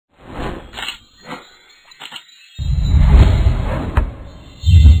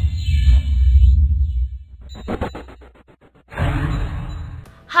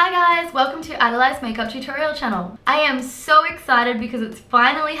welcome to EyedolizeMakeup tutorial channel. I am so excited because it's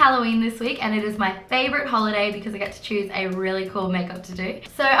finally Halloween this week and it is my favorite holiday because I get to choose a really cool makeup to do.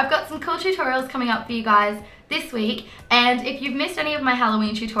 So I've got some cool tutorials coming up for you guys this week, and if you've missed any of my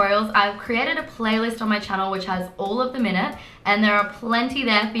Halloween tutorials, I've created a playlist on my channel which has all of them in it, and there are plenty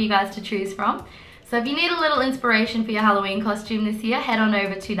there for you guys to choose from. So if you need a little inspiration for your Halloween costume this year, head on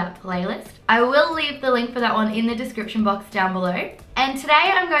over to that playlist. I will leave the link for that one in the description box down below. And today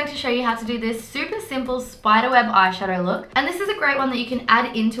I'm going to show you how to do this super simple spiderweb eyeshadow look. And this is a great one that you can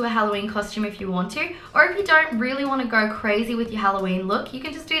add into a Halloween costume if you want to, or if you don't really want to go crazy with your Halloween look, you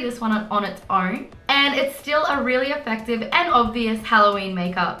can just do this one on its own. And it's still a really effective and obvious Halloween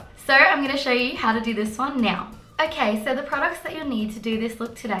makeup. So I'm going to show you how to do this one now. Okay, so the products that you'll need to do this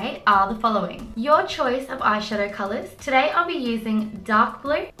look today are the following. Your choice of eyeshadow colors. Today I'll be using dark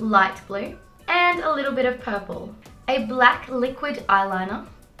blue, light blue, and a little bit of purple. A black liquid eyeliner,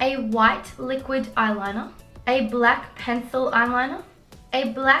 a white liquid eyeliner, a black pencil eyeliner, a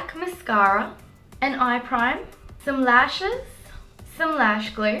black mascara, an eye prime, some lashes, some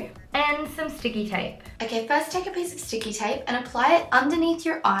lash glue, and some sticky tape. Okay, first take a piece of sticky tape and apply it underneath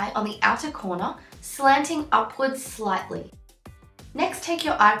your eye on the outer corner, slanting upwards slightly. Next, take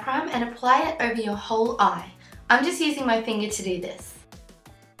your eye prime and apply it over your whole eye. I'm just using my finger to do this.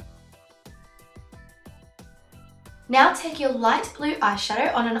 Now take your light blue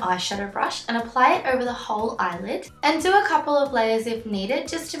eyeshadow on an eyeshadow brush and apply it over the whole eyelid, and do a couple of layers if needed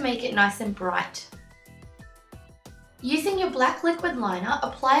just to make it nice and bright. Using your black liquid liner,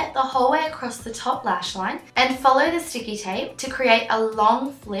 apply it the whole way across the top lash line and follow the sticky tape to create a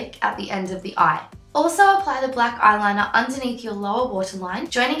long flick at the end of the eye. Also apply the black eyeliner underneath your lower waterline,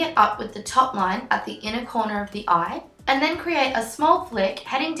 joining it up with the top line at the inner corner of the eye, and then create a small flick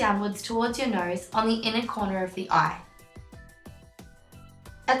heading downwards towards your nose on the inner corner of the eye.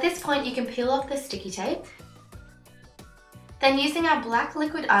 At this point you can peel off the sticky tape. Then using our black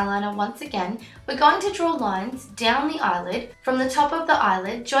liquid eyeliner once again, we're going to draw lines down the eyelid from the top of the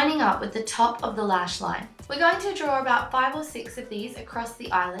eyelid, joining up with the top of the lash line. We're going to draw about 5 or 6 of these across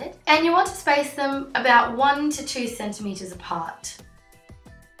the eyelid, and you want to space them about 1 to 2 centimeters apart.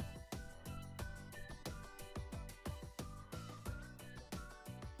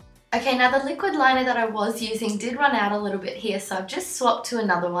 Okay, now the liquid liner that I was using did run out a little bit here, so I've just swapped to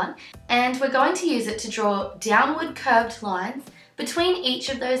another one, and we're going to use it to draw downward curved lines between each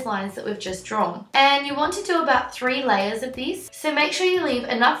of those lines that we've just drawn. And you want to do about 3 layers of these, so make sure you leave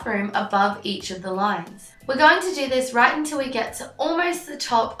enough room above each of the lines. We're going to do this right until we get to almost the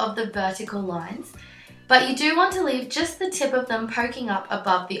top of the vertical lines, but you do want to leave just the tip of them poking up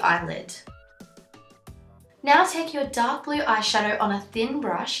above the eyelid. Now take your dark blue eyeshadow on a thin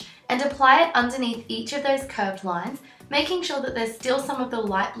brush and apply it underneath each of those curved lines, making sure that there's still some of the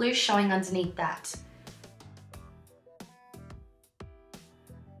light blue showing underneath that.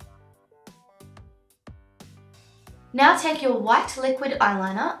 Now take your white liquid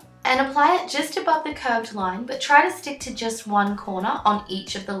eyeliner and apply it just above the curved line, but try to stick to just one corner on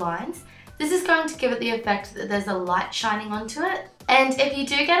each of the lines. This is going to give it the effect that there's a light shining onto it. And if you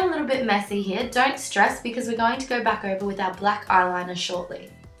do get a little bit messy here, don't stress because we're going to go back over with our black eyeliner shortly.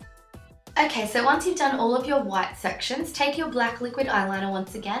 Okay, so once you've done all of your white sections, take your black liquid eyeliner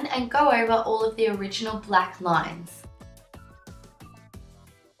once again and go over all of the original black lines.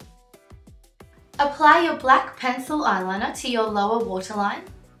 Apply your black pencil eyeliner to your lower waterline.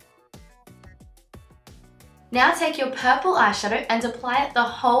 Now take your purple eyeshadow and apply it the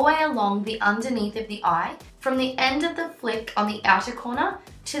whole way along the underneath of the eye, from the end of the flick on the outer corner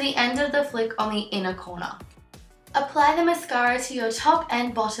to the end of the flick on the inner corner. Apply the mascara to your top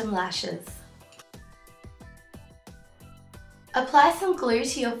and bottom lashes. Apply some glue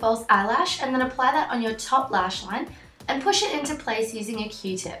to your false eyelash and then apply that on your top lash line and push it into place using a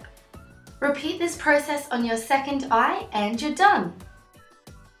Q-tip. Repeat this process on your second eye and you're done.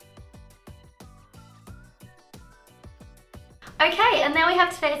 Okay, and there we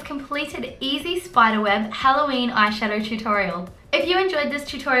have today's completed easy spiderweb Halloween eyeshadow tutorial. If you enjoyed this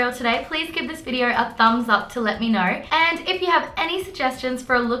tutorial today, please give this video a thumbs up to let me know. And if you have any suggestions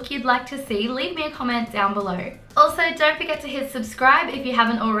for a look you'd like to see, leave me a comment down below. Also, don't forget to hit subscribe if you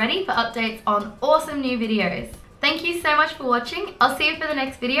haven't already for updates on awesome new videos. Thank you so much for watching. I'll see you for the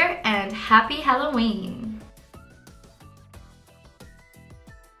next video and happy Halloween!